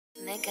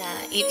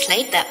Nigga, you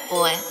played that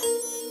boy.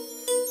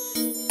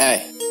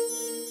 Hey.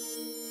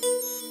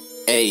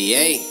 Hey,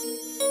 hey.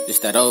 This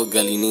that old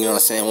gully, you know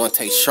what I'm saying? One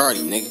take shorty,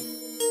 nigga.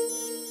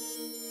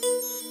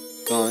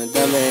 Going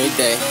dumb every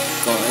day,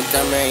 going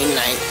dumb every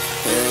night.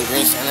 Feeling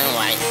green, shining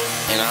white,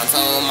 and I'm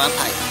told my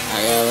pipe.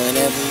 I got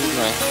whatever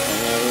you like, I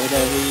got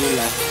whatever you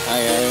like,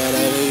 I got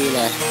whatever you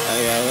like, I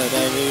got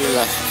whatever you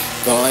like.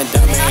 Going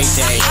dumb every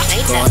day,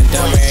 going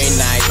dumb every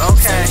night.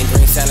 Feeling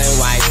green, selling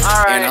white,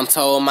 and I'm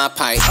told my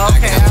pipe. I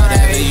got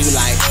whatever you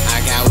like,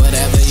 I got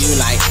whatever you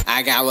like,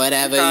 I got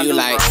whatever you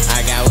like,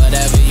 I got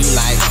whatever you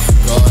like.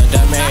 Going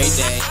dumb every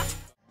day.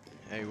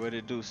 Hey, what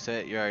it do,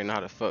 set? You already know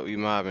how the fuck we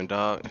mobbing,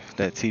 dog.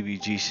 That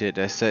TBG shit,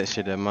 that set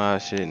shit, that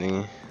mob shit,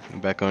 nigga. I'm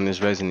back on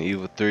this Resident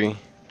Evil 3.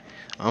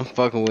 I'm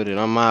fucking with it.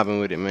 I'm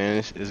mobbing with it, man.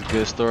 It's a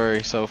good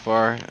story so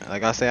far.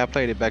 Like I say, I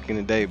played it back in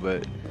the day,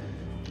 but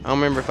I don't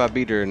remember if I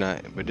beat it or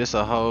not. But this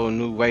a whole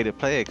new way to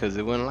play it, because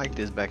it wasn't like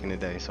this back in the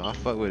day. So I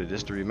fuck with it.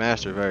 This the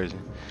remastered version.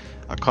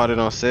 I caught it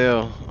on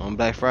sale on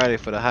Black Friday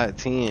for the hot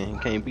 10. You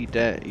can't beat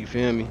that, you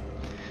feel me?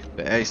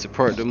 But hey,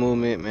 support the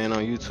movement, man,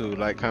 on YouTube.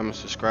 Like, comment,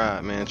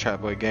 subscribe, man.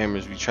 Trap Boy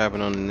Gamers, we trapping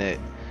on the net.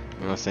 You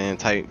know what I'm saying?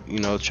 Type, you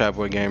know, Trap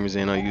Boy Gamers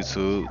in on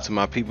YouTube. To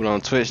my people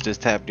on Twitch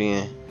just tapped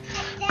in.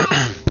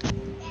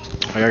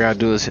 All y'all gotta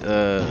do is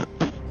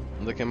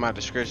look in my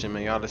description,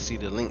 man. Y'all to see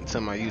the link to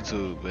my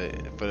YouTube.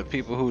 But for the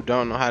people who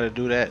don't know how to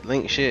do that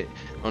link shit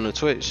on the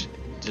Twitch,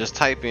 just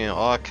type in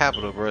all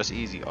capital, bro. It's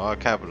easy. All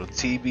capital.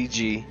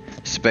 TBG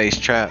space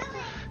trap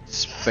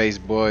space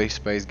boy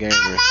space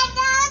gamers.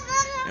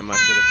 And my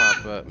shit'll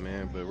pop up,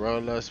 man. But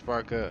roll up,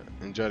 spark up,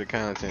 enjoy the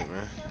content,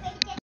 man.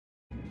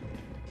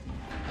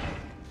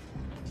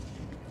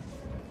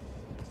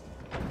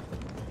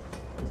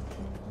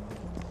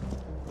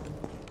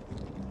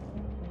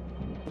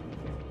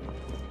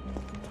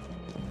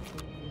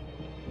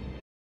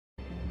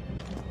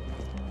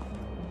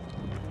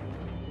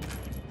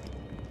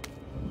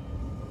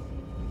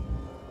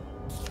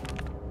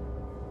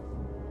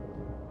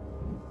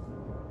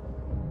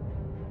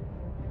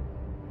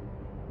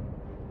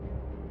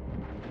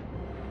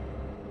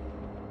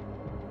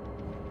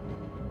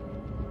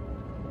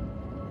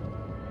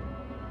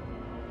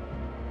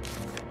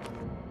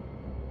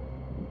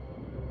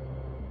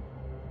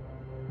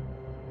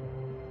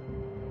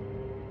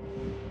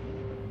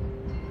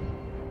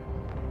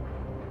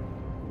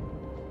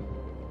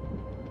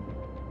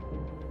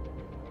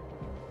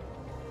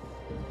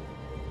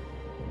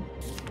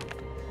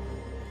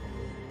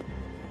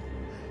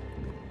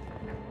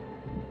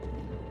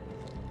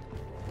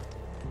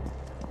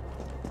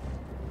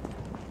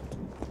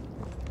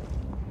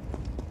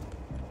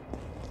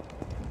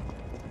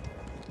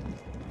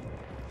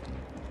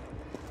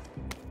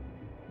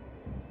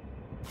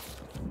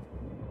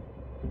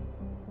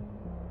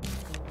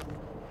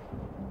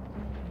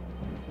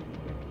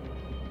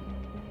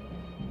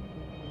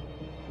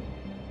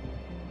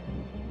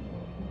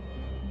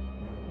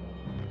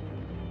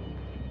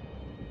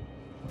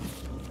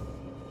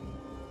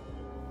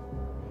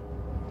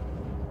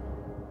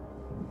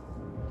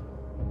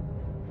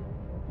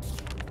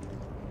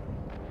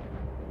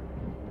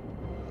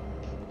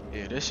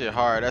 Yeah, this shit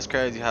hard. That's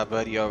crazy how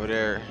buddy over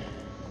there.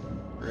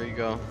 There you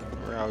go.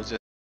 Where I was just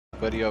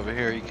buddy over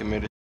here, he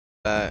committed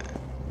suicide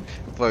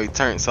before he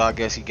turned, so I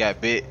guess he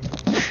got bit.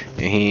 And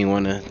he ain't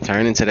wanna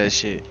turn into that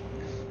shit.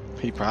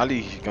 He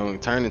probably gonna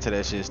turn into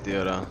that shit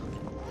still though.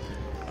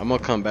 I'm gonna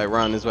come back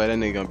around this way, that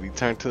nigga gonna be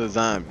turned to a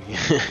zombie.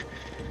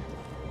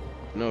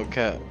 No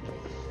cap.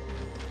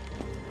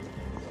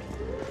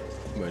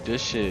 But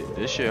this shit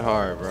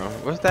hard, bro.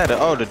 What's that?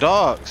 Oh, the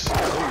dogs.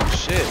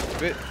 Oh shit.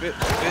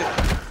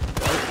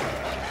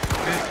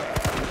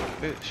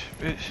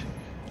 Bitch.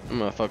 Them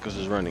motherfuckers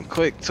is running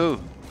quick too.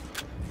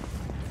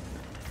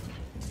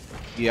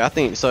 Yeah, I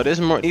think so. This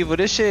more evil.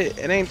 This shit,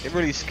 it ain't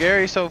really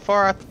scary so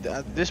far.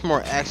 This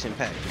more action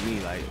packed to me.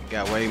 Like,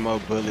 got way more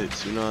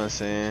bullets. You know what I'm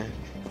saying?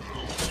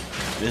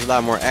 There's a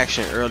lot more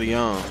action early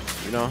on.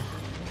 You know.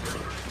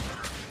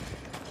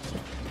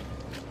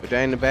 But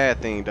that ain't a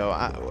bad thing though.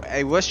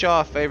 Hey, what's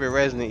y'all favorite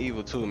Resident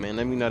Evil 2, man?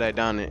 Let me know that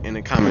down in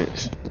the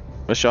comments.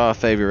 What's y'all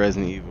favorite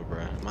Resident Evil,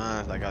 bro?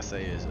 Mine, like I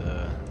say, is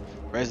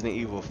Resident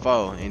Evil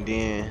 4, and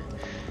then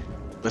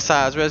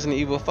besides Resident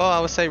Evil 4,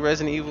 I would say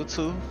Resident Evil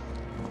 2,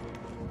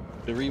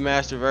 the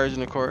remastered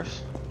version, of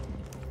course.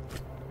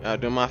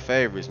 They're my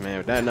favorites, man.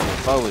 But that number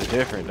 4 was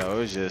different though. It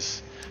was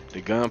just the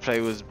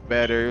gunplay was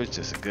better. It was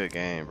just a good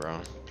game, bro.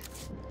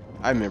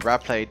 I remember I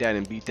played that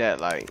and beat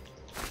that like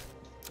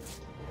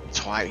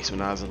twice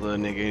when I was a little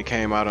nigga. It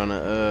came out on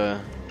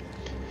the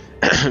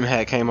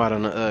came out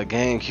on the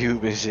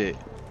GameCube and shit.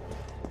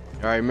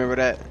 Y'all remember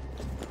that?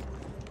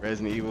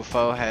 Resident Evil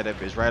 4 had that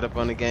bitch right up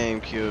on the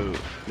GameCube.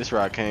 This is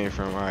where I came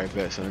from. Alright,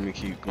 bet. So let me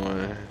keep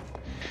going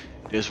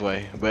this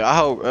way. But I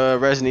hope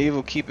Resident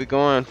Evil keep it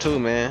going too,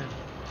 man.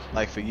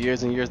 Like for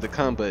years and years to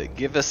come. But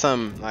give us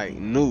something like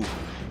new.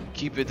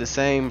 Keep it the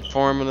same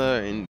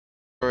formula and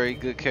story,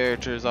 good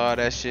characters, all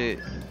that shit.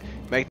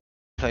 Make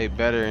the play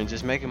better and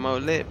just make it more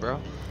lit,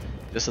 bro.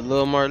 just a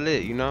little more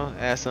lit, you know?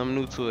 Add something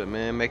new to it,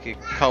 man. Make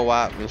it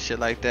co-op and shit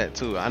like that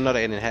too. I know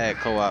they didn't had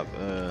co-op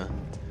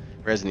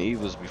Resident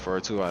Evils before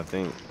too, I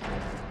think.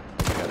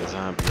 We got a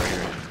zombie right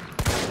here.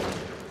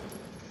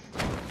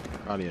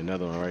 Probably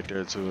another one right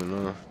there too,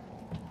 no.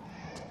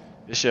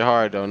 This shit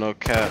hard though, no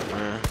cap,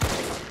 man.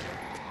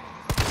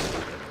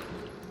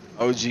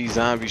 OG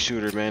zombie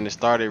shooter, man. It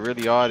started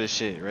really all this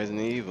shit,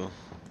 Resident Evil.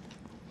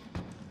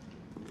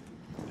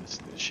 This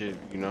shit,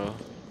 you know.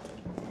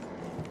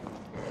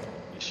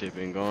 This shit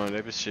been going,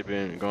 this shit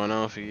been going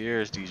on for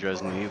years, these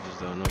Resident Evils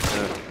though, no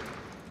cap.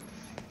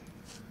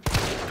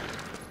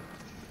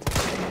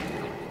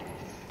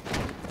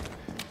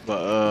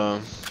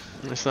 But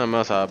there's something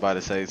else I was about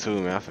to say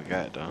too, man. I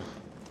forgot though.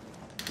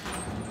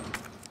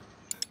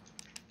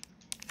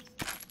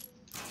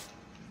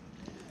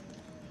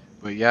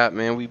 But yeah,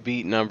 man, we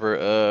beat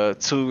number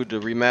 2, the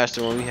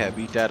remaster one. We had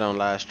beat that on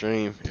live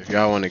stream. If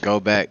y'all want to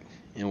go back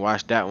and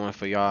watch that one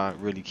for y'all,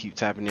 really keep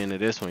tapping into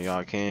this one,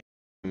 y'all can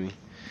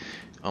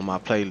on my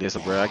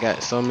playlist, bro. I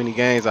got so many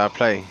games I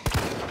play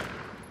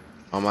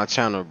on my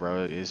channel,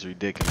 bro. It's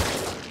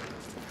ridiculous.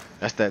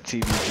 That's that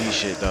TBG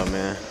shit though,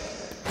 man.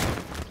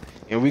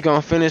 And we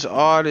gonna finish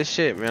all this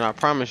shit, man. I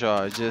promise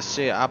y'all. It's just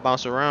shit. I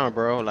bounce around,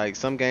 bro. Like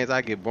some games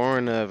I get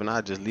boring of, and I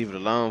just leave it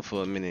alone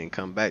for a minute and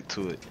come back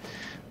to it.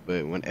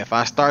 But if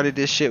I started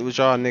this shit with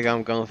y'all, nigga,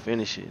 I'm gonna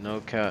finish it.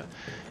 No cap.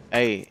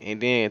 Hey, and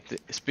then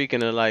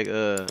speaking of like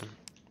hold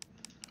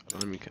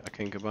on, I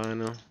can't combine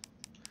them.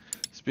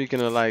 Speaking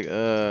of like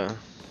hold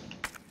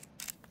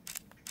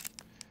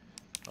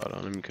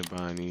on, let me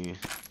combine these.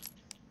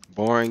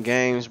 Boring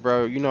games,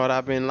 bro. You know what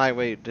I've been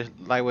lightweight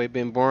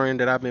been boring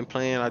that I've been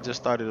playing. I just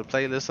started a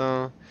playlist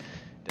on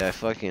that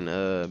fucking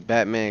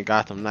Batman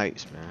Gotham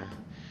Knights, man.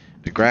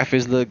 The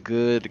graphics look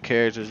good, the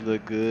characters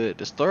look good,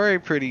 the story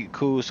pretty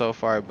cool so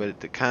far, but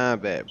the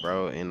combat,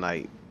 bro, and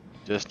like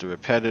just the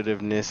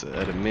repetitiveness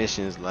of the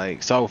missions,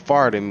 like so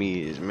far to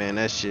me is, man,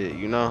 that shit,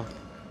 you know,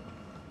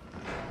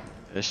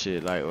 that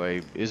shit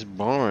like it's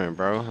boring,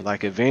 bro.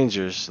 Like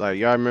Avengers, like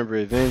y'all remember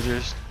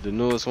Avengers, the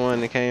newest one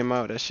that came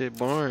out? That shit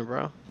boring,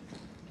 bro.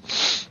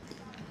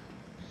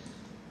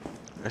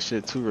 That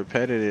shit too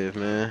repetitive,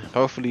 man.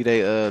 Hopefully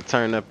they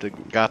turn up the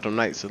Gotham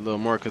Knights a little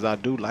more, cause I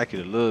do like it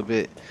a little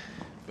bit.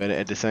 But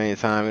at the same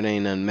time, it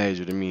ain't nothing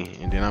major to me.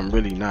 And then I'm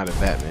really not a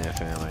Batman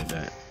fan like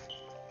that.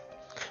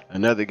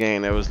 Another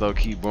game that was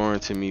low-key boring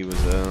to me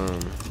was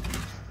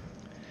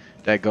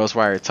that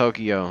Ghostwire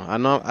Tokyo.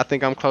 I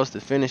think I'm close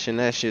to finishing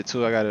that shit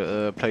too. I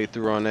gotta play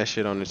through on that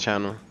shit on the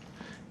channel.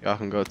 Y'all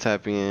can go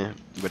tap in.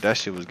 But that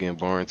shit was getting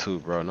boring too,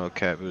 bro. No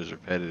cap, it was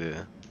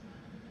repetitive.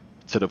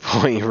 To the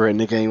point where a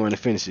nigga ain't want to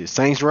finish it.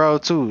 Saints Row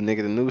too,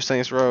 nigga. The new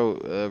Saints Row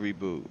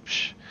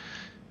reboot.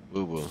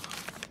 Boo boo.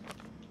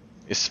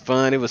 It's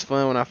fun. It was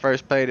fun when I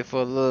first played it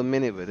for a little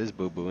minute, but it's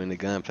boo boo in the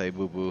gunplay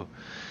boo boo.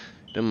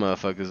 Them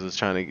motherfuckers was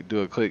trying to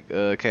do a quick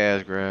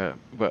cash grab.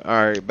 But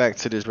alright, back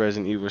to this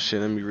Resident Evil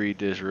shit. Let me read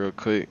this real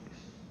quick.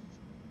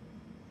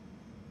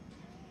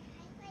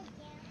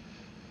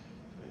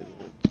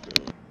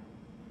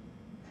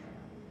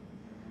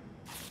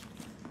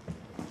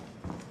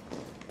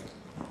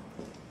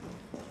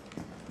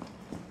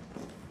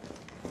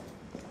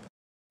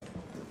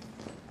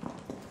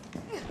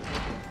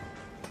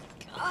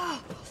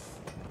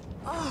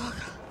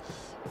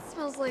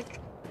 Smells like...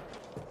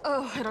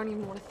 Oh, I don't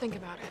even want to think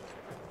about it.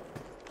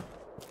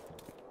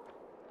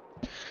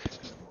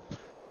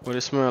 What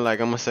it smell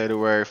like? I'm gonna say the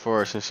word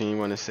for it since you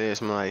want to say it.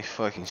 Smell like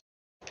fucking shit.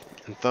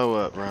 And throw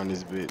up around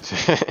this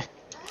bitch.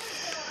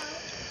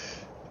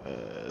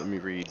 Let me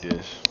read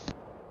this.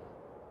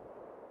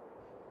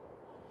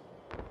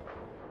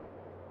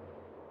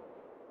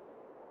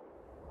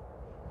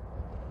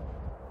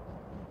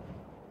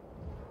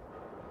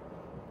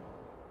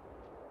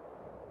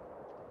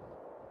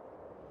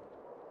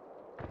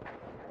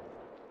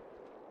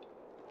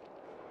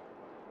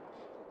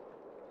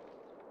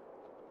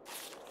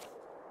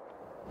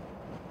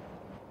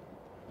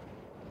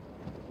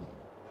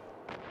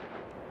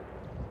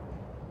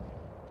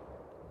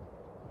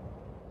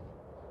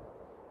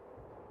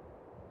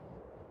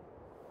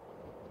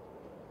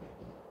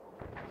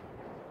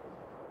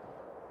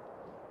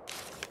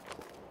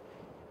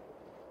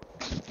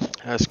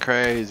 That's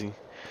crazy.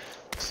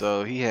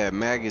 So he had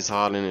maggots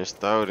all in his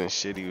throat and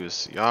shit.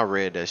 Y'all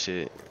read that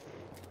shit.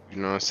 You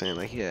know what I'm saying?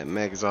 Like he had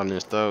maggots all in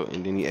his throat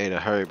and then he ate a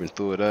herb and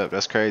threw it up.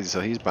 That's crazy.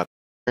 So he's about to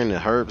turn the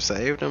herb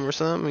saved him or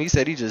something. He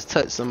said he just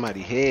touched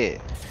somebody's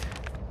head.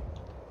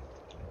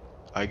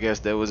 I guess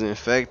that was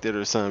infected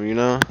or something, you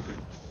know?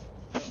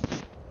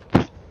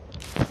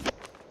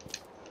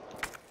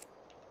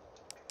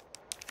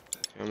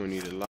 I'm gonna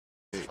need a lockpick.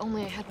 If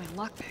only I had my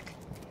lockpick.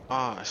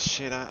 Oh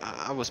shit,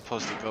 I was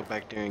supposed to go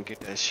back there and get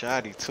that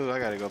shotty too. I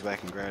gotta go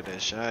back and grab that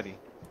shotty.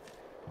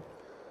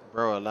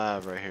 Bro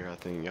alive right here, I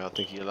think. Y'all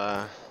think he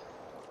alive?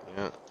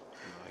 Yeah. No,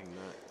 he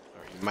not.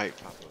 Or he might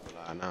pop up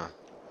alive now.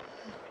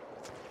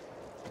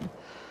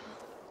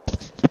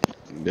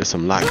 There's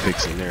some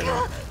lockpicks in there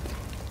though.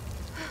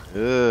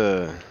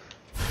 Ugh.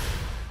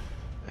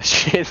 That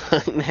shit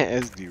look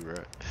nasty,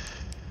 bro.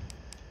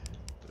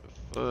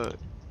 Fuck.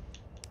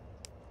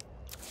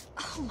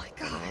 Oh my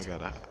Hold on, I god.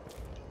 gotta.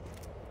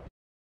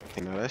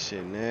 You know that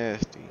shit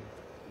nasty.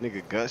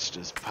 Nigga guts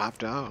just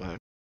popped out. Like,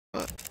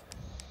 fuck.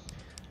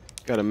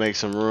 Gotta make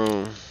some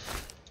room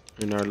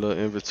in our little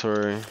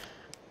inventory.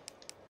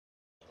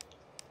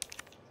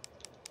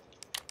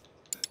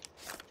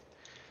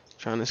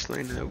 Trying to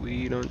sling that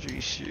weed on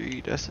G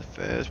Street. That's a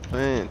fast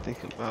plan.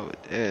 Thinking about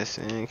what that's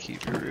saying.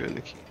 Keep it real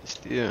and keep it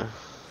still.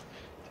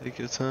 Take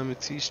your time and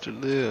teach to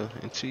live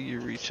until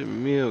you reach a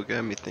meal.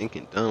 Got me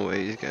thinking dumb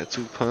ways. Got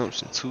 2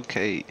 pumps and 2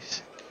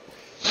 Ks.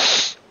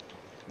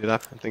 Did I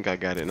think I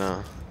got it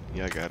now.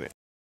 Yeah, I got it.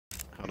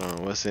 Hold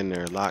on, what's in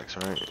there? Locks,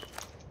 right?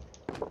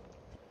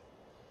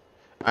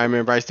 I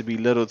remember I used to be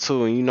little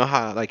too, and you know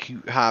how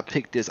how I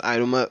picked this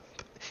item up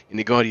and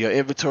it go into your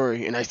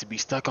inventory, and I used to be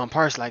stuck on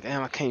parts like,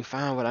 damn, I can't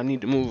find what I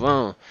need to move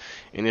on,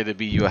 and it'll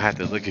be you'll have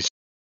to look at shit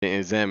and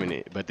examine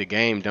it, but the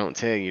game don't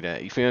tell you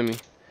that. You feel me?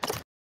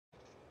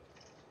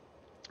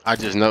 I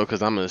just know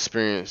because I'm an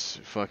experienced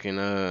fucking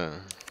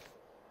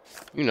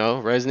you know,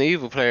 Resident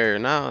Evil player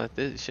now.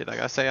 This shit, like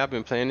I say, I've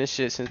been playing this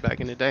shit since back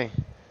in the day,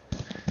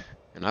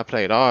 and I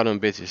played all them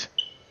bitches.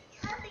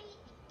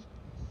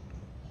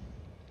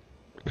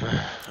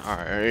 All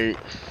right.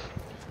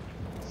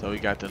 So we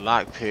got the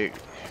lock pick.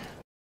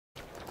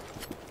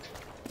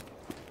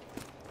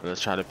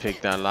 Let's try to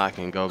pick that lock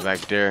and go back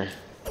there.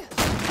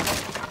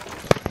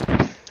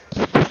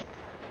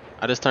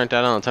 I just turned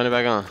that on. Turn it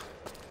back on.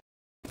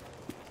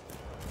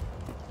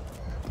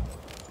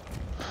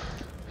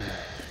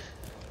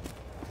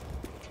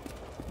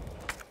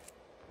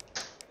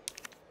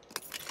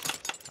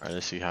 Alright,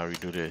 let's see how we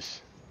do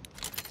this.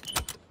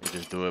 We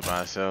just do it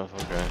by itself?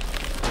 Okay.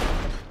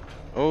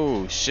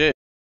 Oh, shit.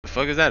 The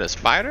fuck is that? A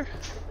spider?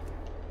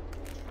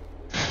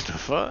 The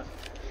fuck?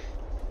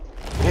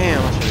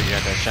 Damn, I should've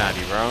got that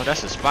shotty, bro.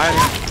 That's a spider?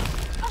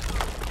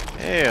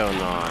 Hell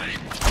no.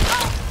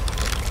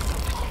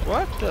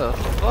 What the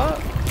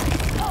fuck?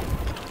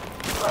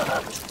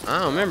 I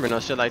don't remember no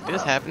shit like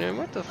this happening.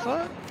 What the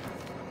fuck?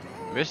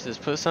 Bitch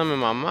just put something in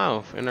my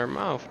mouth. In her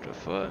mouth. The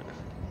fuck?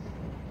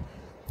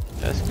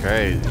 That's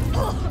crazy.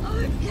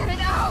 Get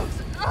it out!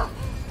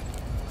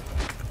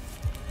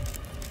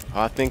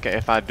 Oh, I think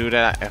if I do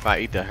that, if I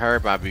eat the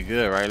herb, I'll be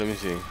good, right? Let me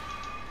see.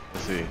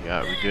 Let's see.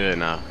 Yeah, we good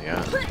now.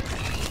 Yeah.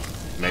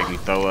 Make me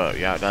throw up.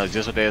 Yeah, that was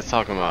just what they was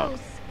talking about.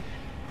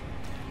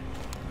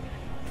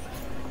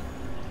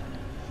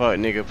 Fuck,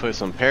 nigga, put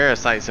some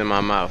parasites in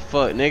my mouth.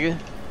 Fuck, nigga.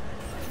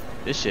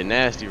 This shit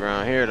nasty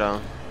around here, though.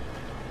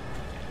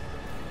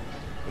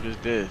 What is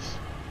this?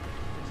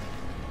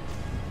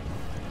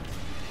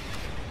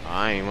 Oh,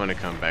 I ain't want to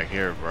come back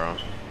here, bro.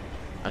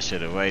 I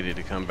should have waited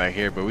to come back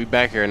here, but we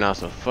back here now,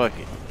 so fuck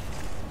it.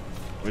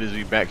 What is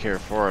we back here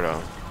for,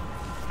 though?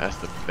 That's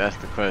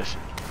the question.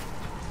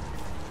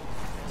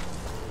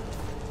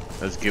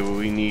 Let's get what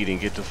we need and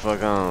get the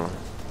fuck on.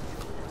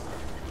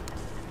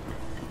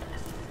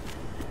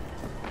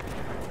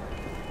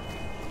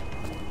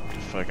 Get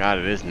the fuck out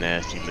of this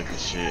nasty looking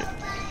shit.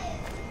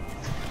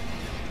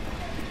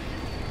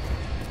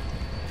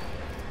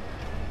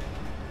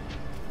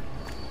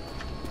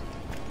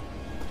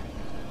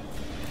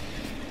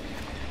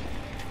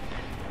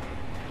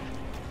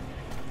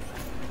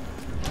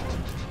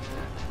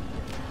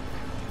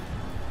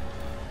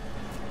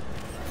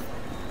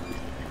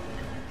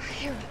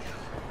 Here we go.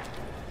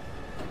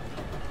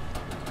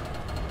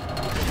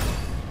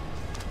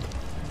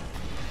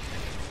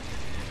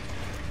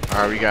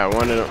 Alright, we got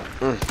one of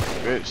them.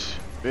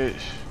 Bitch.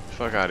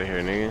 Fuck out of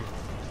here, nigga.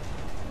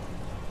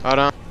 Hold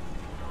on.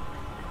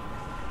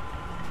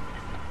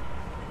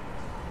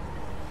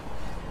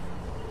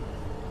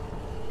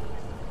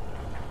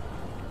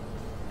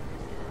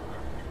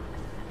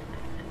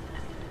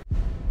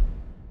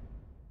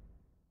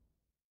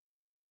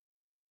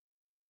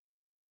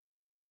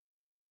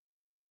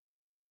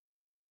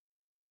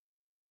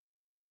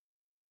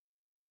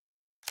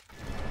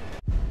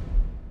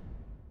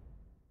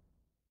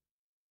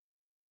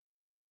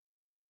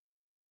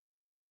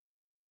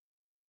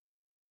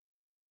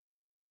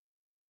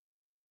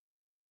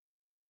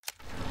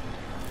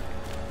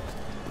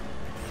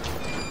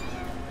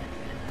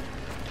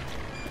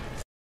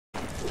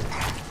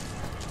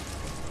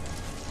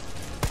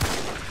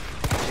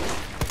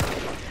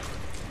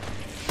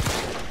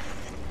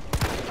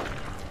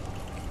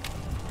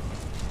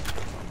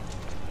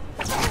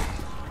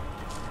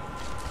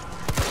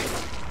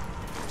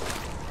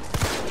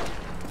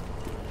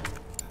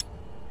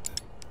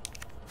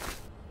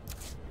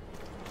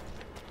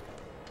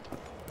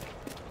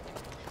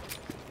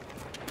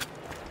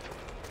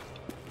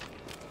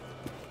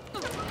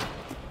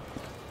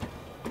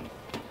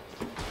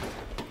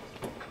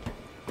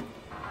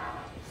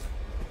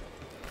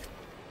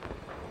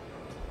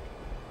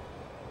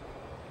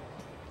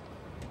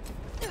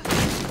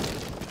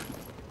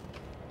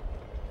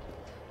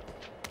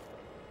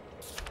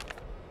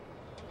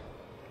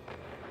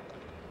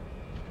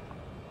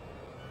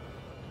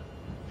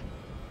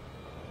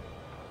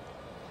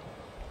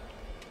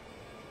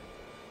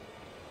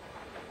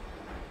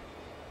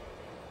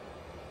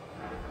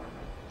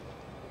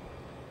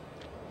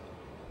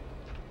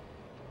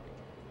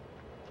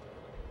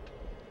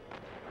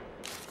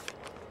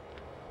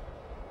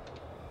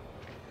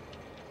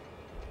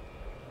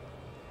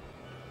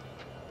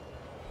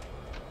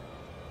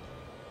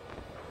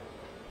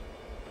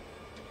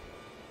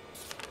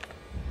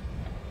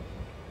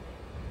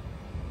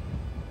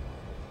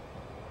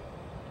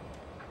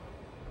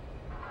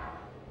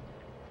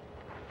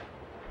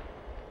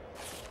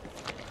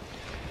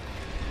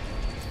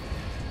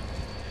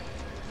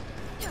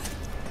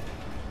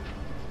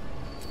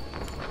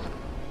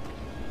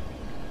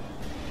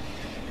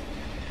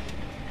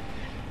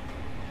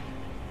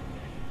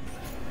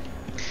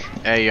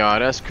 Hey y'all,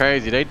 that's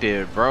crazy. They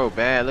did bro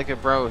bad. Look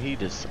at bro. He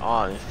just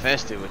all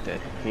infested with that.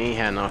 He ain't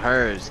had no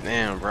herds.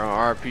 Damn, bro.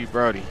 RP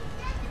Brody.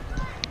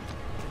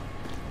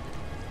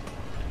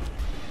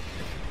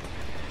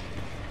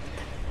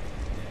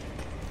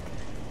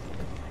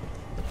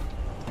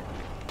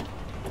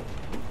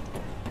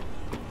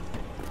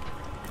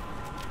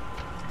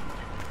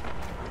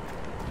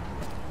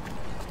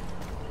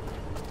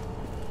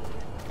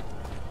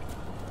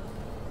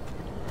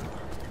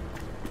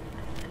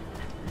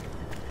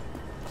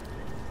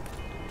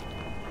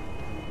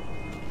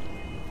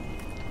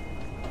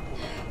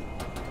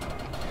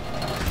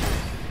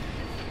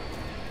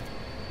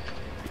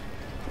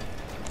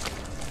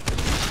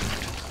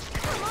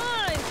 Come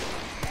on!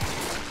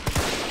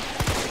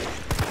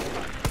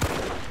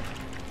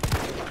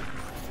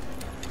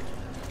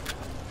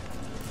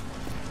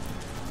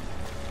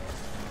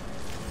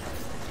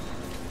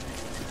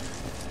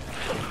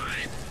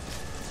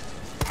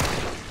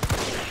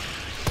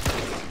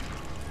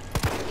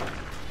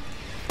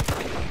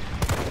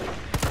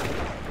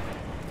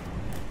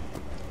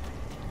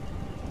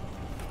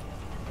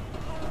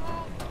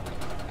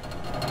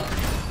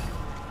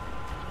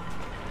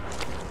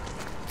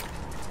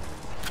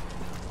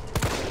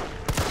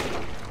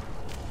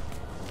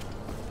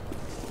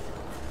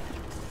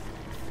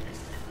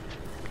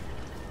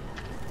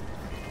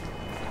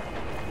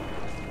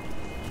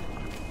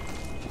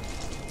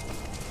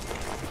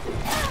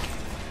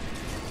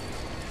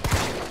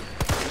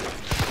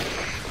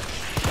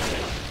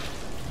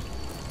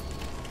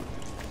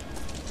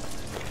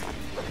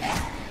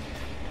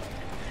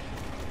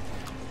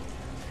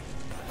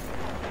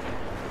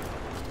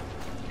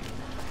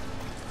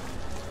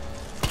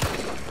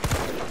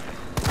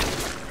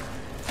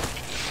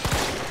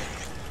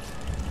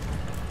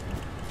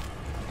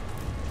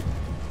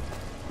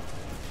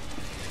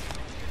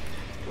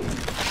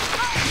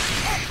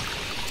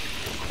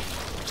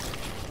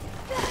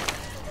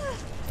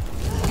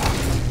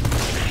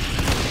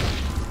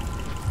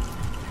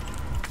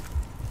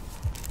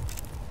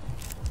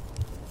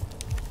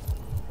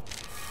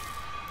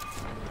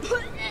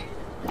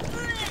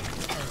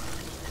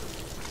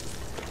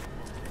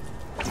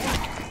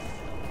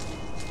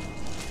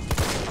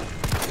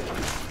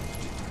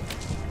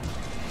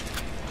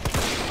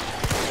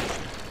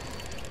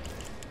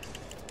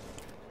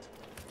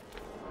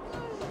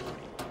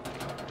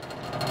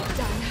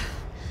 Done.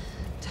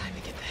 Time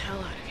to get the hell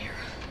out of here.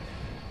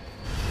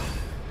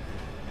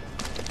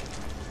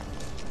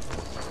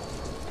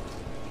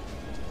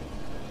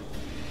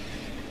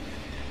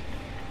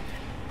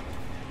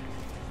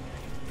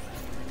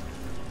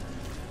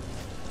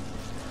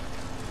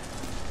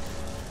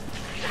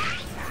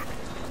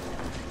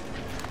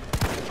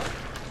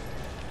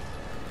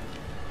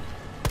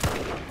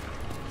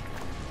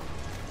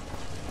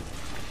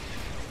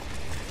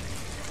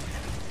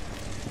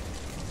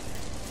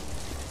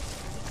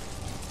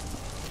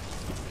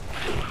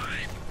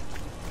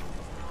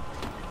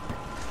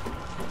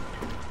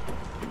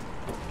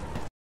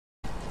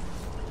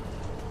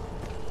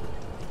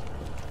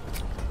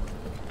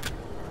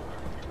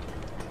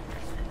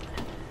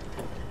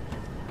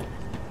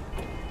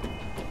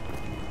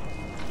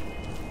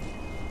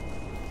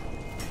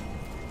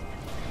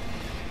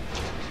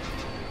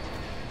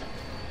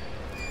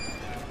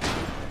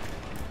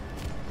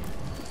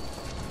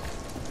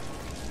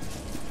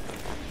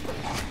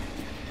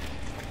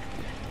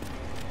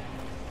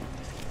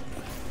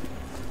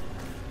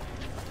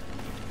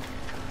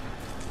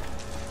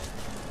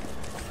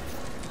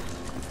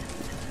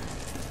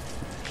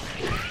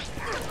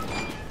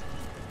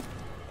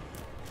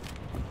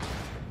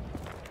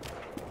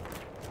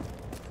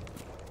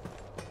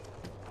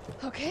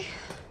 Okay.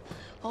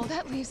 All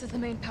that leaves is the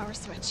main power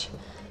switch.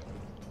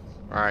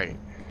 Alright.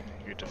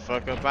 Get the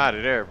fuck up out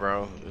of there,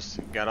 bro. Just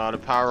got all the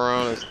power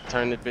on. Let's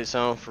turn this bitch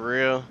on for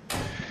real.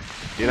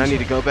 Then I need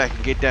to go back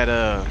and get that,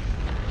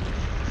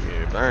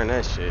 yeah, burn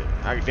that shit.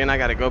 Then I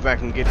gotta go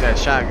back and get that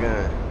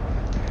shotgun.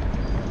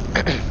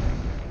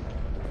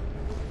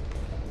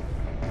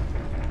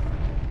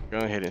 Go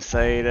ahead and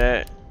save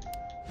that.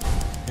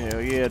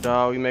 Hell yeah,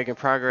 dog. We making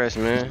progress,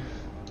 man.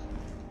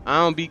 I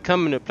don't be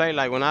coming to play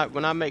like when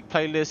I make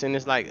playlists and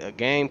it's like a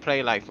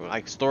gameplay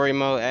like story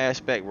mode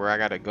aspect where I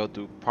gotta go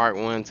through part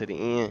 1 to the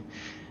end.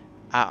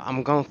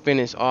 I'm gonna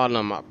finish all of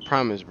them, I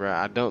promise, bro.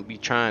 I don't be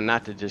trying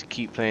not to just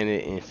keep playing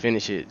it and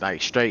finish it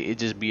like straight. It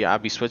just be I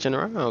be switching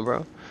around,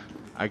 bro.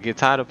 I get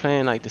tired of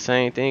playing like the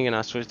same thing and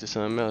I switch to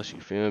something else.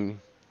 You feel me?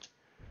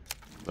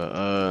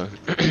 But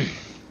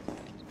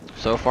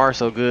so far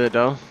so good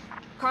though.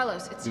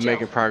 Carlos, it's We Joe.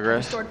 making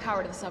progress. Restored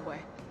power to the subway.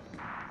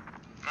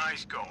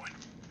 Nice going.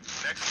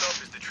 Next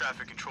up is the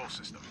traffic control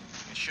system.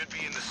 It should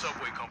be in the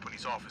subway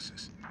company's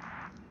offices.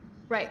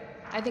 Right.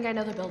 I think I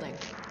know the building.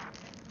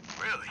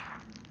 Really?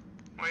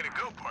 Way to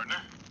go, partner.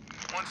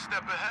 One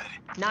step ahead.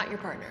 Not your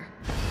partner.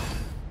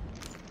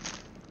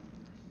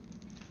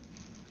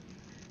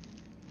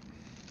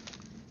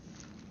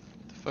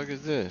 The fuck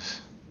is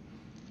this?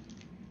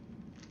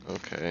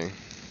 Okay.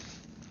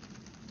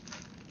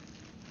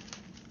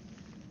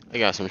 I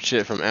got some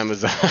shit from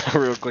Amazon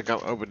real quick. I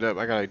opened up.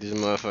 I got like this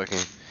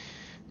motherfucking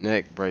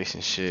neck brace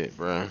and shit,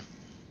 bro.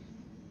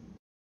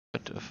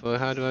 What the fuck?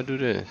 How do I do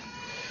this?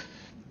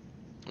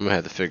 I'm gonna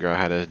have to figure out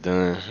how that's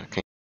done. I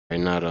can't right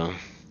now though.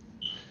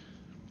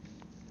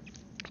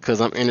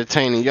 Cause I'm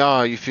entertaining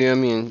y'all, you feel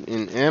me,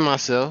 and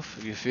myself,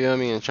 you feel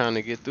me, and trying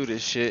to get through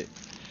this shit.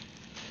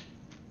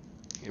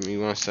 Give me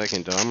 1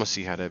 second though. I'm gonna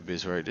see how that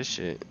bitch work. This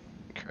shit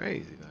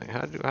crazy. Like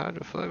how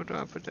the fuck do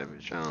I put that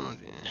bitch on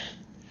then?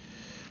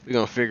 We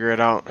gonna figure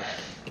it out.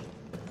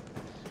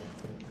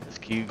 Let's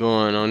keep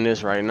going on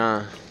this right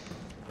now.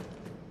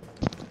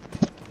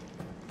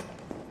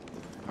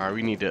 Alright,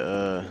 we need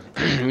to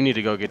we need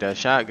to go get that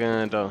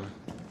shotgun though.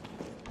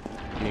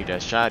 We need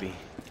that shotty.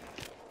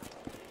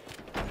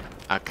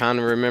 I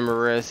kinda remember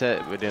where it's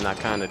at, but then I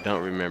kinda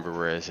don't remember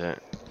where it's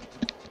at.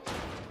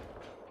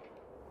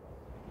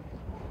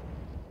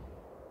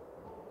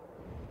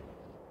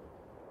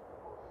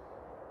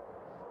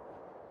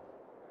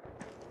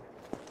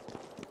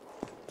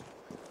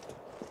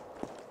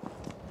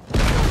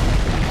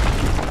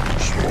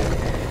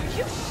 Are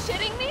you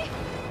shitting me?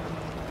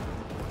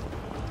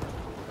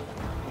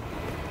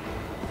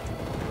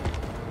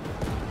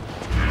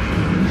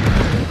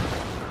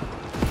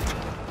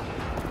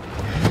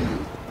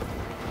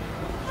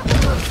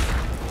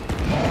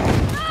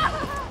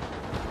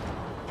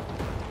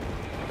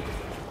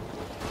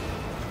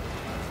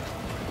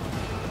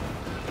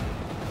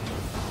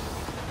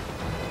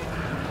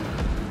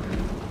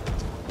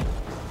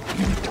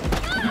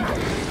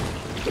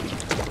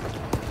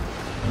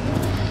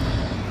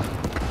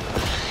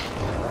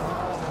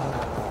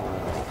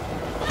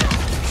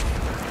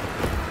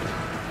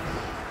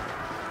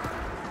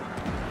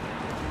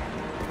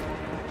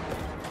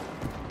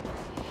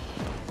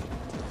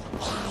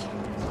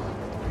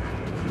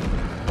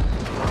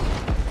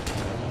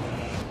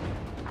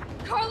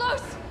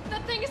 Carlos!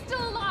 That thing is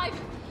still alive!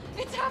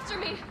 It's after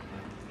me!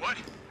 What?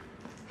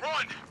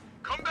 Run!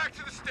 Come back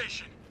to the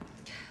station.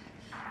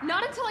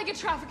 Not until I get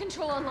traffic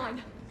control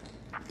online.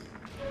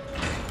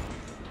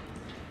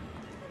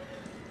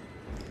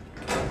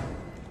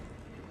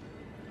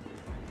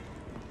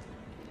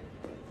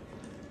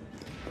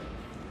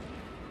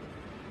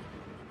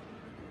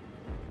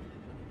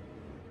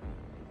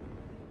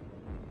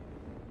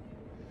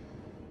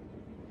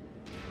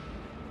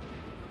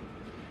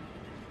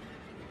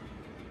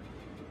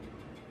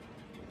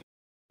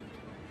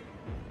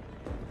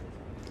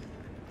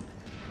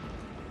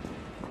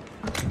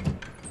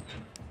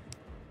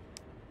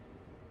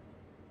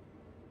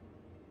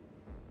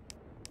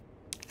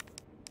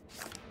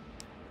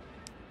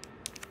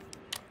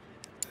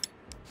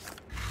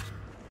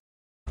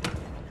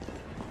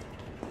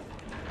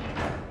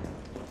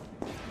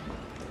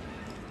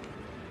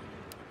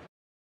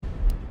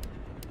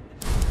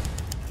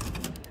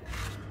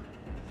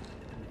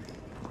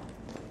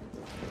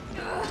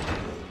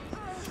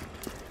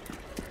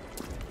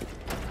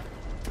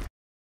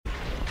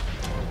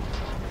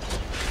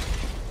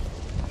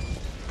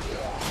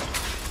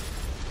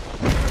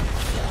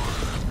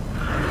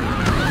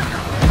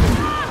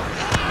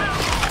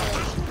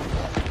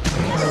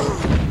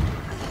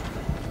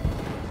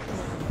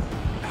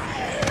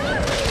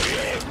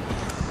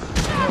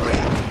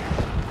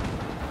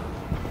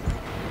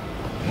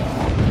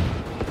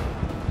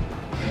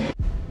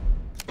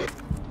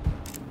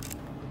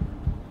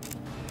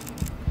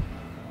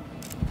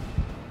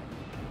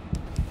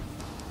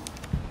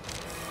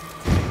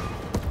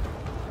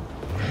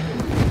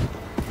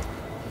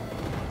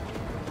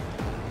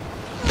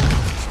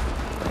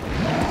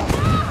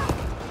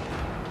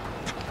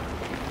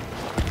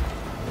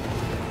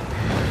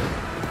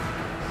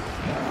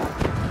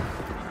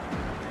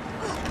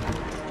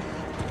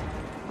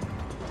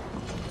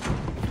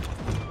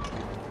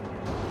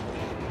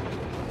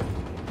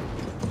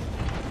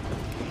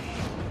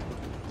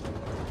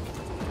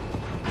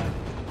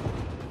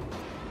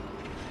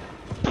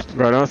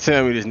 Bro, don't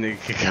tell me this nigga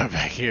can come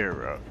back here,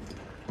 bro.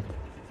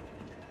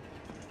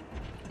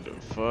 The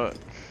fuck?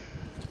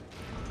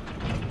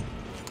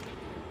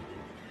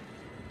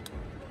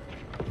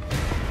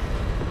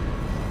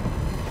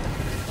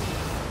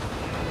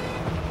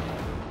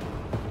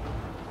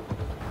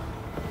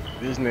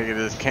 This nigga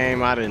just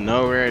came out of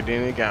nowhere,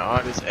 then he got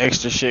all this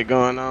extra shit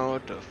going on.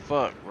 What the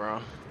fuck, bro?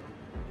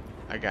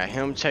 I got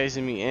him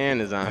chasing me and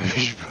the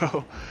zombies,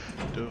 bro.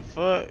 The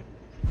fuck?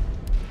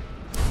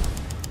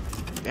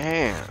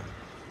 Damn.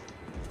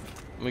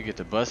 I'm gonna get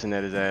to busting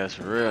at his ass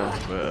for real,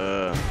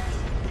 but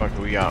fuck,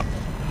 we out.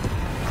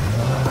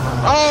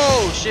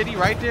 Oh shit, he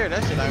right there.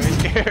 That shit always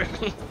scared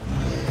me.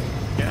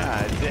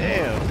 God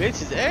damn,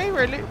 bitches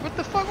everywhere. What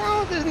the fuck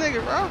wrong with this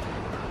nigga, bro?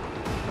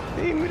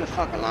 Leave me the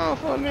fuck alone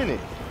for a minute.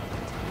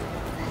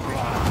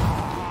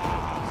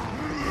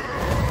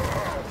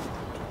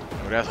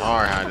 Oh, that's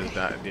hard how I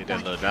just did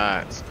that little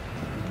dodge.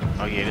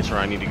 Oh yeah, this is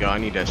where I need to go. I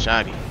need that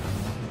shotty.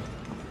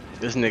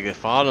 This nigga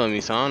following me,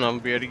 so I don't know if I'm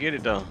gonna be able to get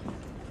it though.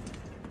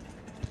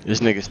 This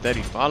nigga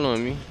steady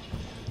following me.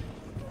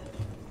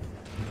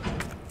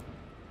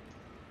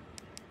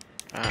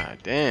 Ah,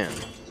 damn.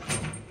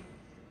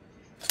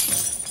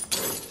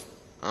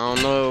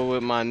 don't know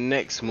what my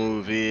next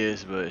move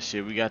is, but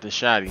shit, we got the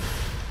shotty.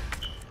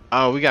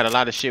 Oh, we got a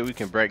lot of shit we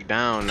can break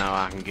down now.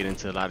 I can get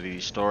into a lot of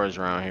these stores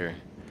around here.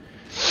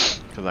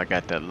 Cause I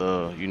got that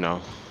little, you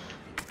know,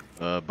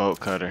 bolt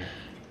cutter.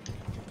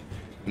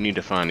 We need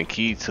to find the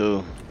key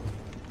too.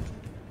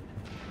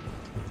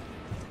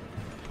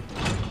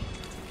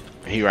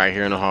 He right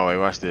here in the hallway.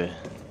 Watch this.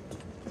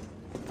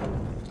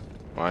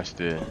 Watch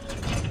this.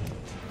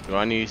 Do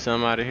I need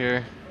some out of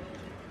here?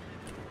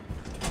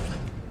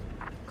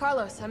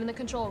 Carlos, I'm in the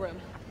control room.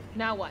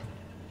 Now what?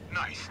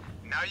 Nice.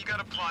 Now you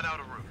gotta plot out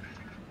a route.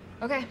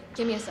 Okay,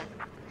 give me a sec.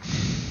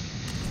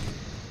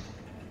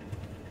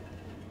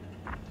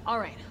 All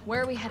right,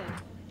 where are we heading?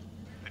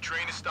 The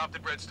train is stopped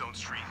at Redstone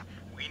Street.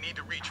 We need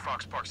to reach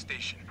Fox Park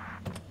Station.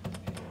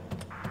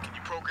 Can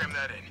you program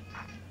that in?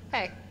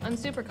 Hey, I'm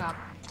Super Cop.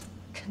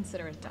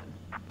 Consider it done.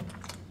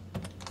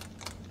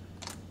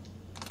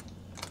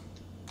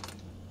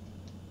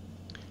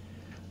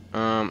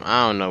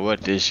 I don't know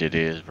what this shit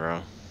is,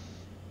 bro.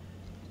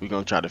 We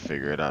gonna try to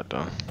figure it out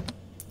though.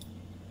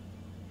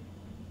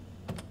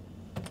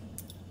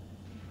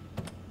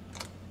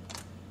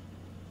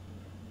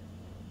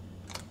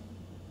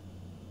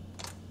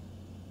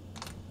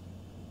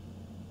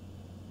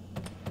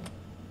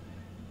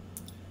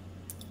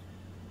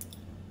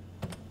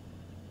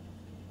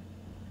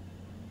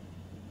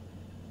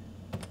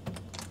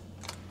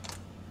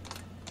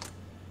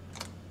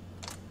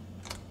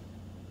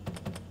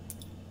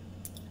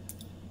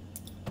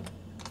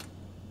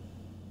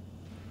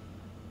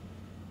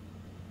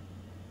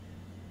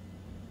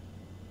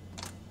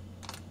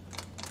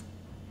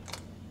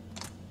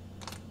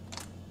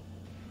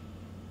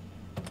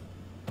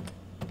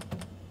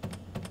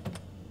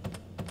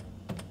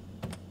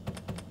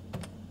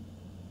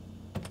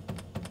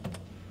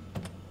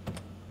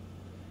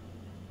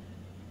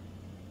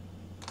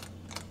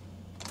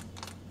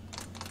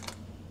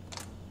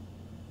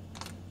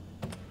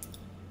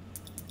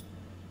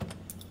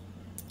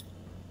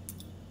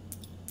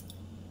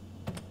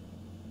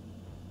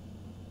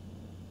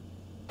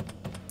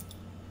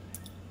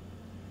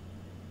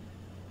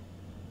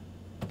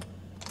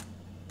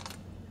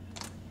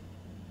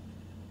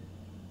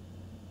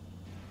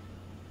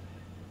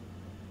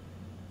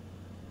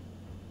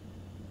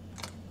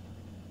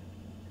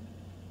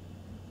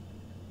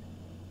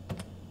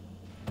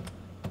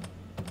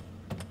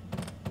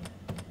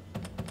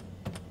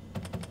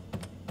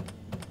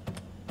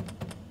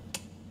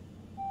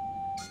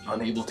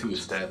 Unable to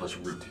establish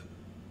route.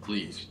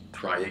 Please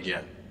try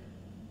again.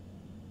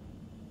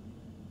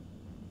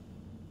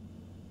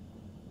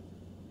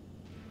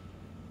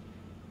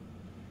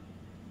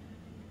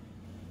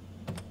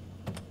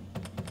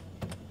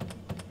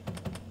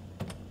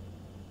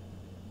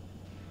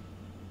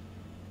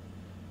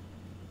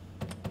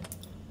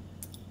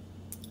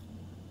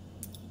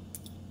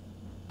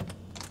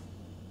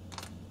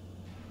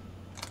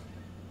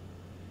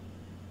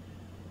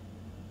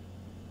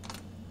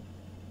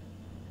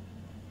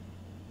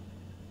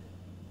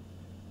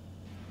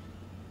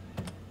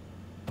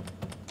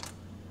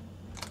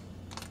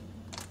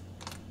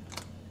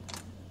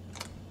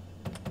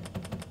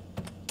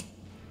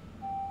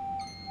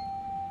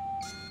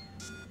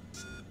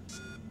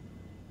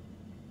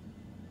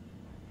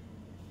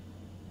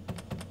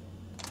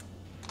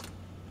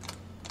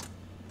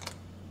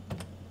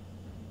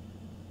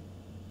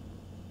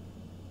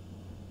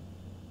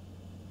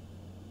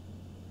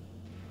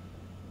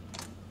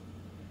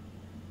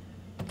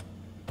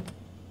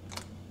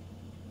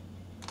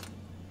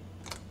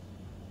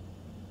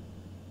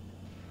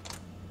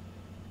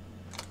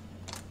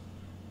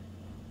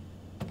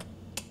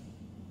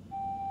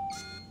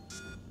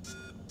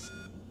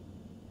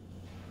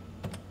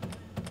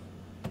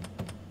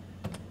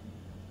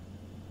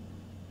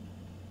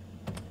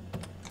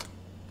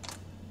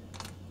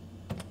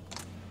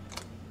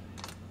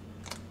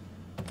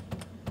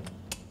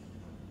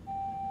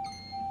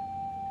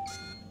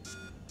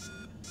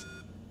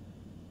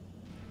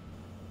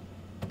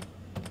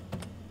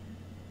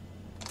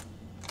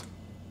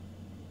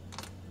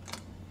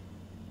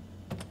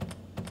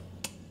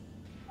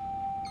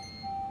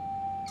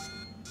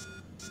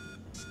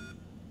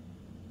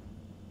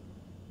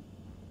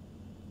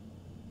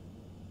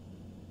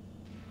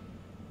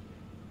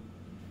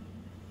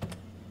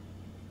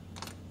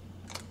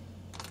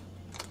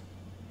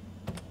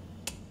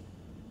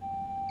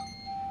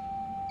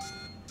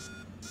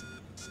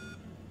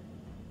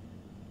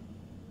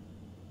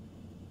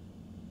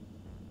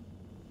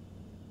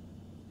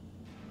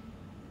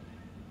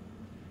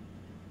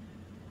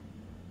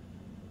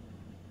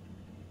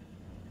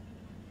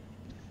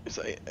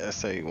 Say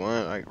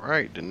SA1, like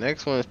right. The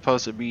next one is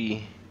supposed to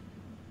be.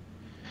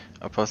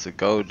 I'm supposed to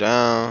go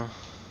down.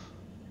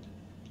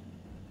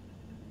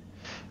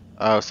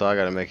 Oh, so I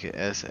gotta make it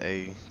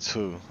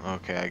SA2.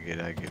 Okay, I get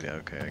it.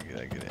 Okay,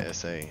 I get it.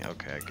 SA.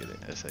 Okay, I get it.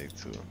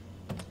 SA2.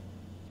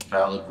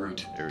 Valid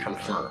route There we go.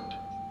 confirmed.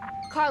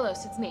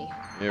 Carlos, it's me.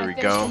 There we I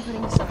finished go.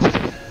 inputting the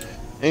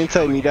stuff. Ain't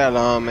take me that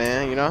long,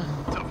 man. You know.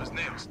 Tough as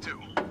nails, too.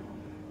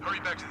 Hurry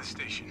back to the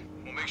station.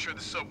 We'll make sure the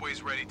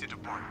subway's ready to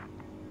depart.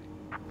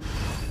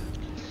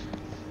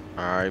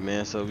 Alright,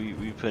 man, so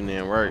we putting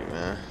in work,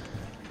 man.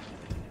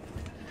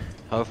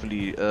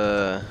 Hopefully,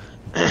 the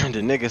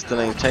nigga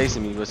still ain't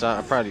chasing me, which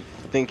I probably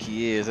think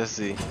he is. Let's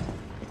see.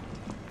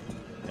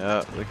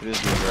 Yup, look at this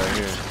nigga right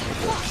here.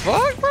 What the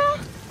fuck, bro?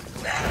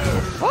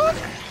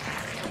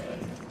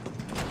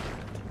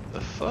 The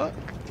fuck?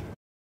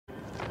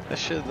 That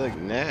shit look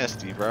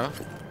nasty, bro.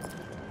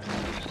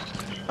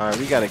 Alright,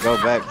 we gotta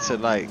go back to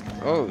like,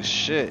 oh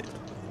shit.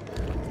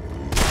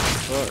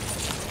 Fuck.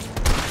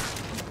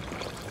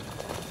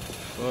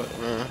 Fuck,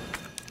 man.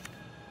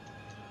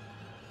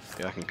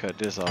 Yeah, I can cut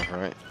this off,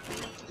 right?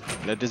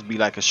 Let this be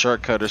like a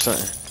shortcut or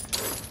something.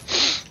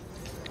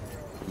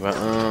 But,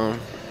 oh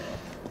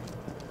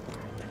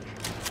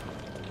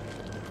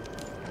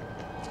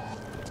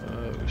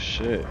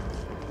shit.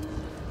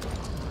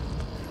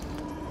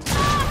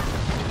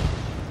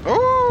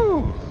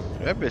 Oh,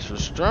 that bitch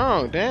was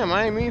strong. Damn,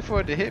 I ain't mean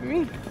for it to hit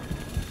me.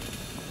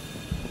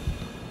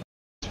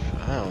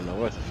 I don't know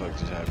what the fuck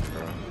just happened,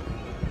 bro.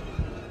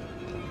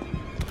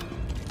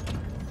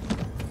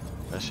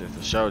 That shit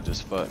for sure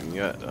just fucked me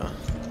up, though.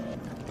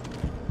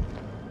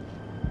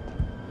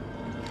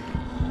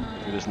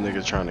 Look at this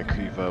nigga trying to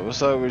creep up.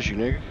 What's up with you,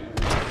 nigga?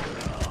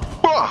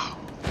 Whoa!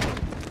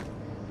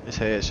 His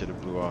head should have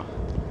blew off.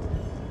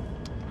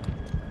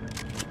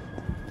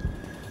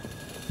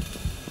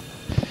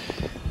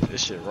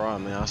 This shit raw,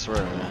 man, I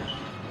swear, man.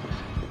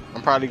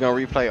 I'm probably gonna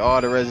replay all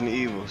the Resident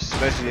Evils,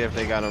 especially if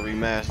they got them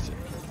remastered.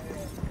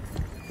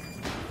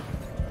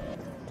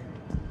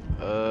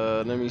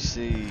 Let me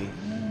see.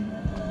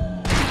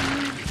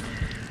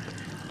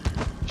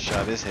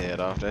 Shot his head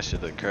off, that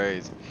shit look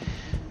crazy.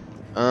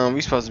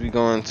 We supposed to be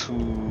going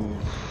to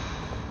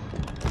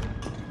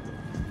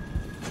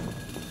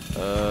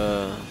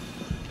the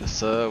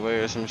subway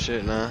or some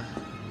shit now.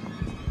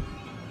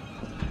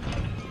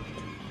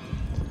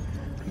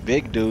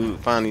 Big dude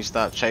finally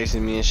stopped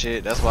chasing me and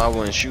shit. That's why I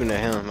wasn't shooting at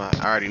him. I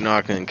already know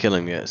I couldn't kill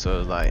him yet, so it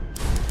was like,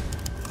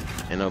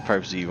 ain't no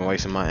purpose of even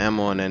wasting my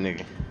ammo on that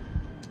nigga.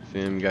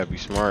 Feel me? You gotta be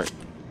smart.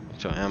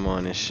 Put your ammo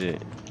on this shit.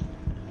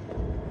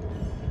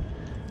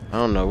 I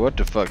don't know what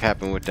the fuck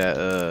happened with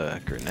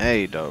that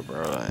grenade though,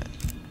 bro. Like,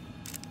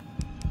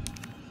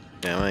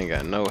 damn, I ain't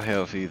got no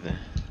health either.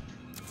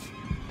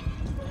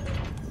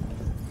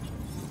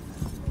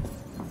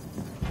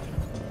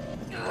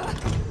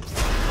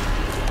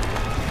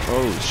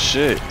 Oh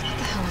shit. What the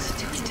hell is it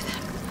doing to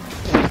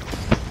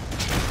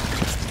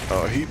them?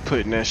 Oh, he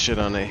putting that shit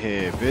on their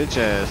head. Bitch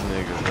ass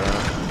niggas, bro.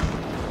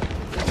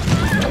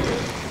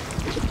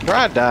 Bro,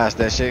 I dodged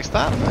that shit.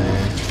 Stop,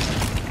 man.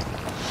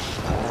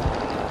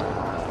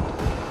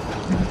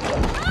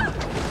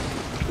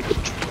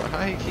 Bro,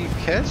 how he keep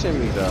catching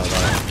me, though? Like,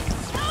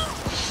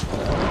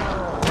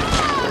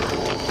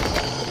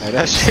 hey,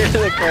 that shit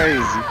look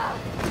crazy.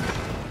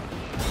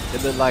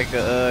 It look like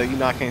a, you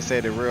know, I can't say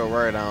the real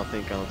word, I don't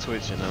think, on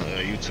Twitch and on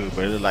YouTube,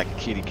 but it look like a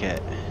kitty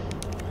cat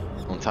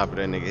on top of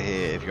that nigga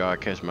head, if y'all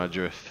catch my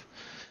drift.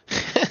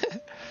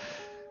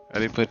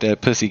 They put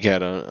that pussy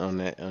cat on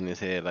his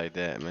head like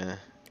that, man.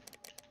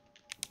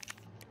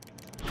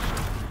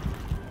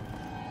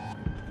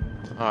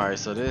 Alright,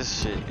 so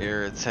this shit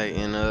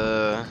irritating.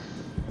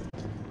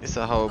 It's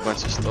a whole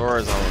bunch of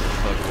stores I wanna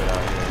fuck with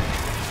out here.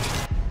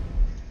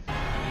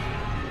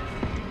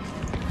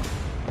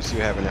 Let's see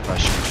what happens if I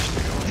shoot this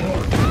nigga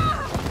on top.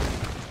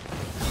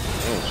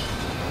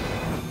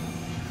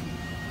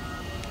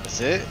 That's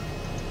it.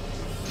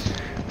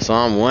 So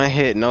I'm one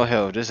hit, no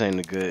health. This ain't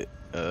a good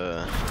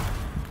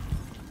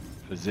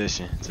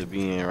position to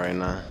be in right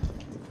now.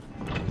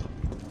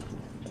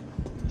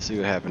 Let's see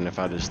what happens if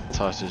I just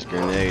toss this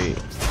grenade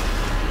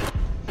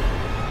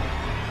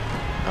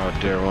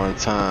out there one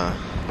time.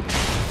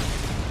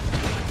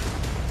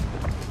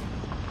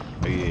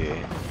 Oh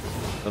yeah.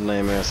 The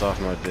lame ass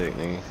off my dick,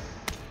 nigga.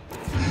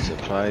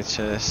 Supply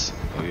chest.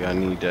 Oh yeah, I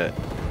need that.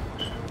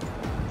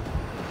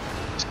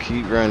 Just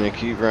keep running,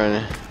 keep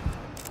running.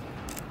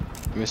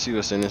 Let me see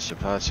what's in this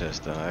supply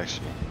chest though,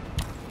 actually.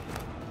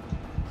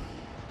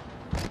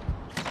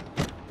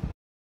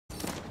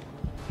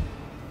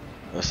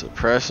 A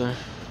suppressor.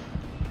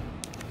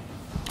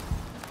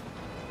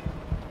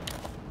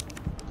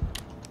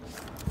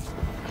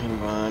 Ain't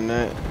buying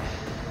that.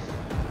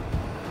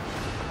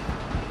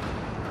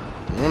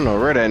 I don't know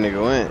where that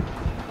nigga went.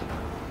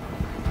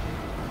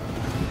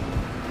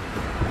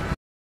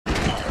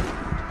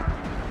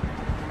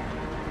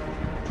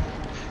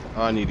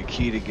 Oh, I need a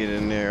key to get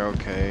in there,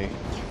 okay.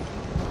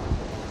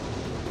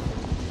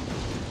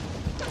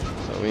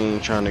 So we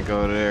ain't trying to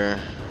go there.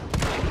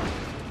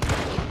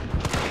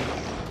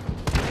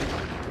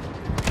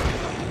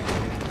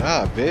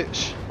 Ah,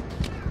 bitch.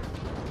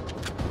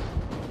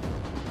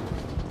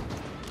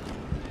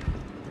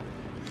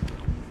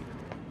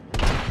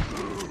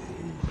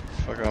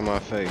 Fuck out my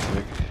face,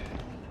 nigga.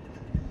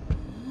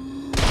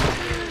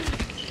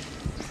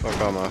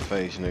 Fuck out my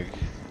face, nigga.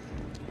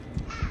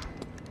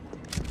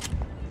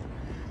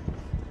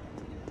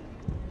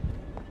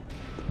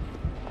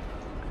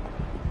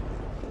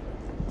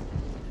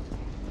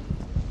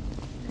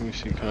 me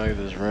see, can I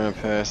just run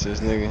past this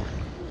nigga?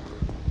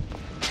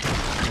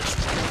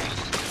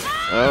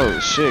 Oh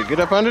shit, get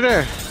up under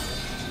there.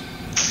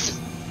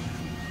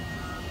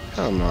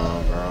 Come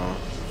on, bro.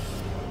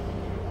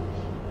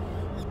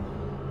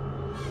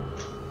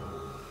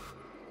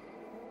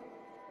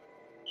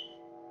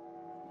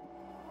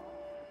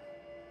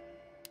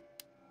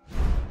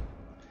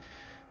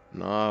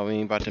 No, we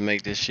ain't about to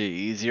make this shit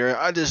easier.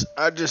 I'm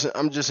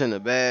just in a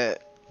bad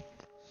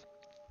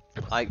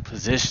like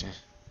position.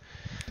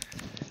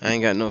 I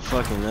ain't got no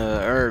fucking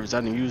herbs. I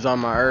didn't use all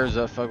my herbs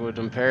up fuck with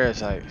them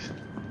parasites.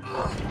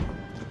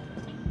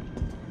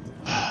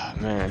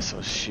 Man,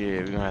 so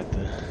shit, we gonna have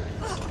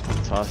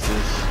to toss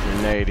this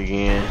grenade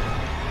again.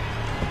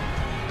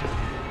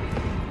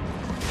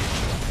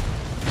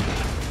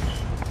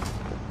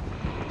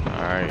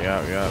 Alright,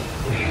 yup.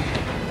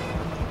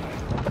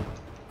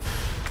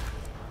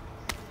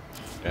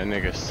 That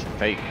nigga's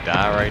fake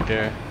die right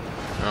there.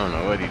 I don't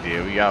know what he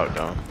did. We out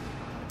though.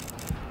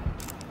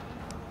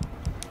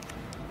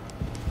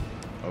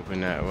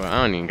 Open that. Well,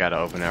 I don't even gotta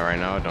open that right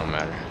now. It don't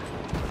matter.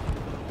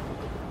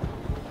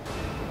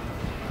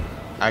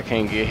 I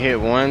can't get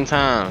hit one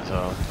time,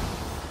 so.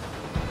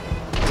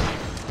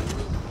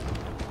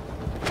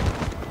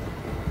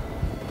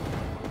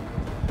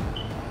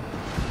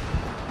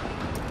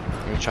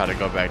 Let me try to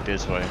go back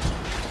this way.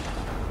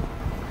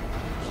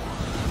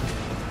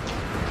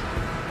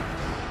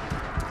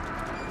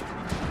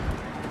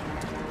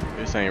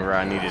 This ain't where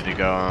I needed to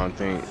go, I don't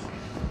think.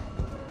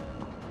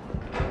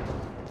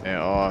 At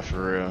all,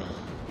 for real.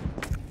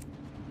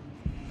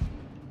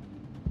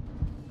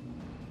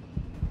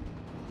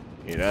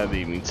 Yeah, that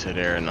lead me to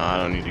there. No, I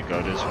don't need to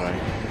go this way.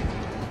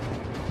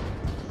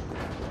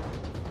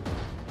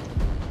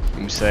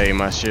 Let me save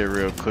my shit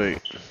real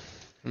quick.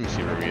 Let me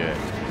see where we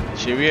at.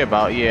 Shit, we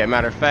about, yeah,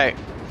 matter of fact,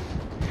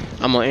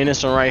 I'm gonna end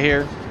this one right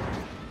here.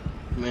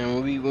 Man,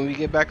 when we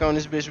get back on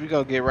this bitch, we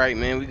gonna get right,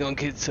 man. We gonna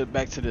get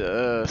back to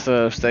the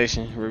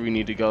substation where we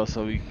need to go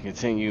so we can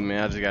continue,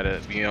 man. I just gotta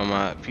be on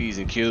my P's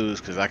and Q's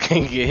because I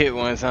can't get hit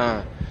one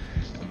time.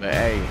 But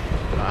hey,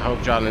 I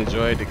hope y'all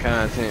enjoyed the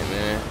content,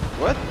 man.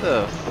 What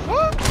the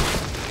fuck?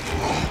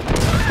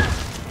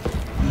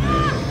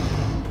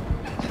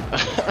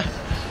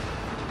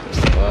 What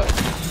the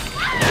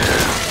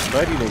fuck?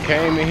 Buddy done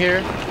came in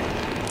here.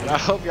 But I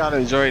hope y'all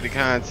enjoyed the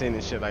content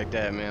and shit like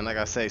that, man. Like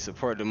I say,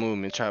 support the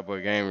movement, Trap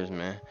Boy Gamers,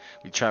 man.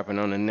 We trapping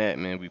on the net,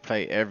 man. We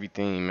play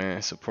everything,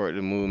 man. Support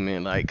the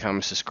movement, like,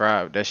 comment,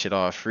 subscribe. That shit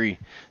all free.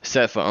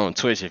 Except for on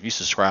Twitch. If you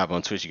subscribe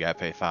on Twitch, you gotta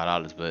pay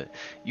 $5. But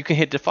you can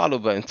hit the follow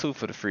button too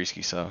for the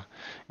freeski. So, you know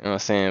what I'm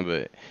saying?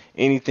 But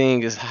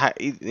anything is high,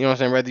 you know what I'm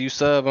saying? Whether you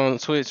sub on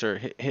Twitch or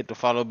hit the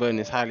follow button,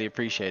 is highly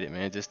appreciated,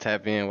 man. Just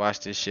tap in,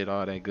 watch this shit,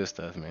 all that good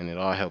stuff, man. It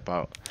all help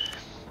out.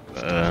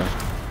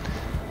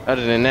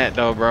 Other than that,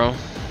 though, bro.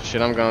 Shit,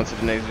 I'm going to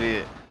the next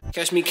vid.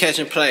 Catch me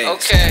catching plays.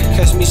 Okay.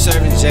 Catch me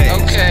serving J.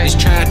 Okay. It's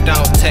trapped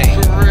out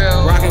tank. For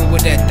real. Rocking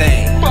with that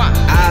thing.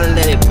 I'll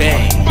let it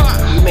bang.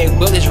 We make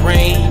bullets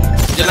rain.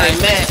 Just like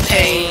Matt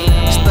Payne.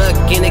 Stuck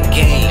in the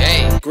game.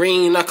 Hey.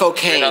 Green or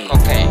cocaine. Green or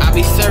cocaine. I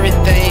be serving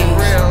things.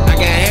 real. I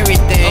got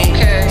everything.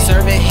 Okay.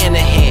 Serving hand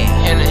to hand.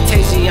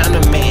 Tasty, I'm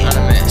the man.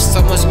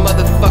 So much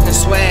motherfucking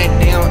swag,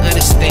 they don't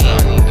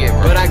understand.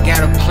 But I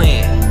got a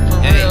plan.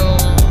 Hey.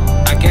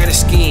 I got a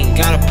scheme,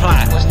 got a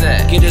plot. What's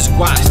that? Get this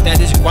guap, that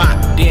is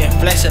guap. Then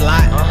flex a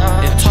lot.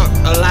 Then talk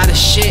a lot of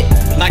shit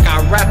like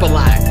I rap a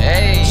lot.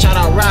 Hey. Shout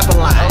out rap a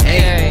lot. Okay.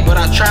 Hey. But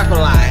I trap a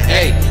lot.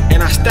 Hey.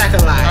 And I stack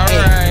a lot.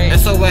 Hey.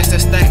 SOS,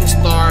 that stacking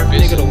star.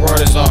 Nigga, the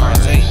world is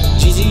ours. Hey.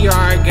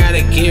 GGR,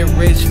 gotta get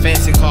rich,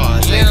 fancy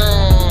cars. Hey.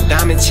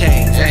 Diamond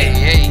chains.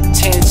 Hey.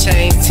 10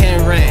 chains,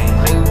 10 rings.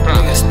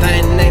 Nigga,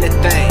 stunting ain't a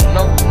thing.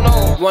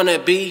 No. Wanna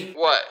be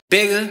What?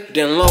 bigger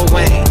than Lil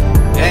Wayne.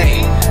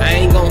 Hey, I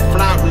ain't gon'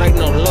 flop like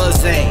no Lil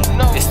Zane.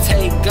 No. It's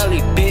Tay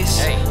Gully, bitch.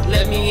 Hey.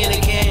 Let me in the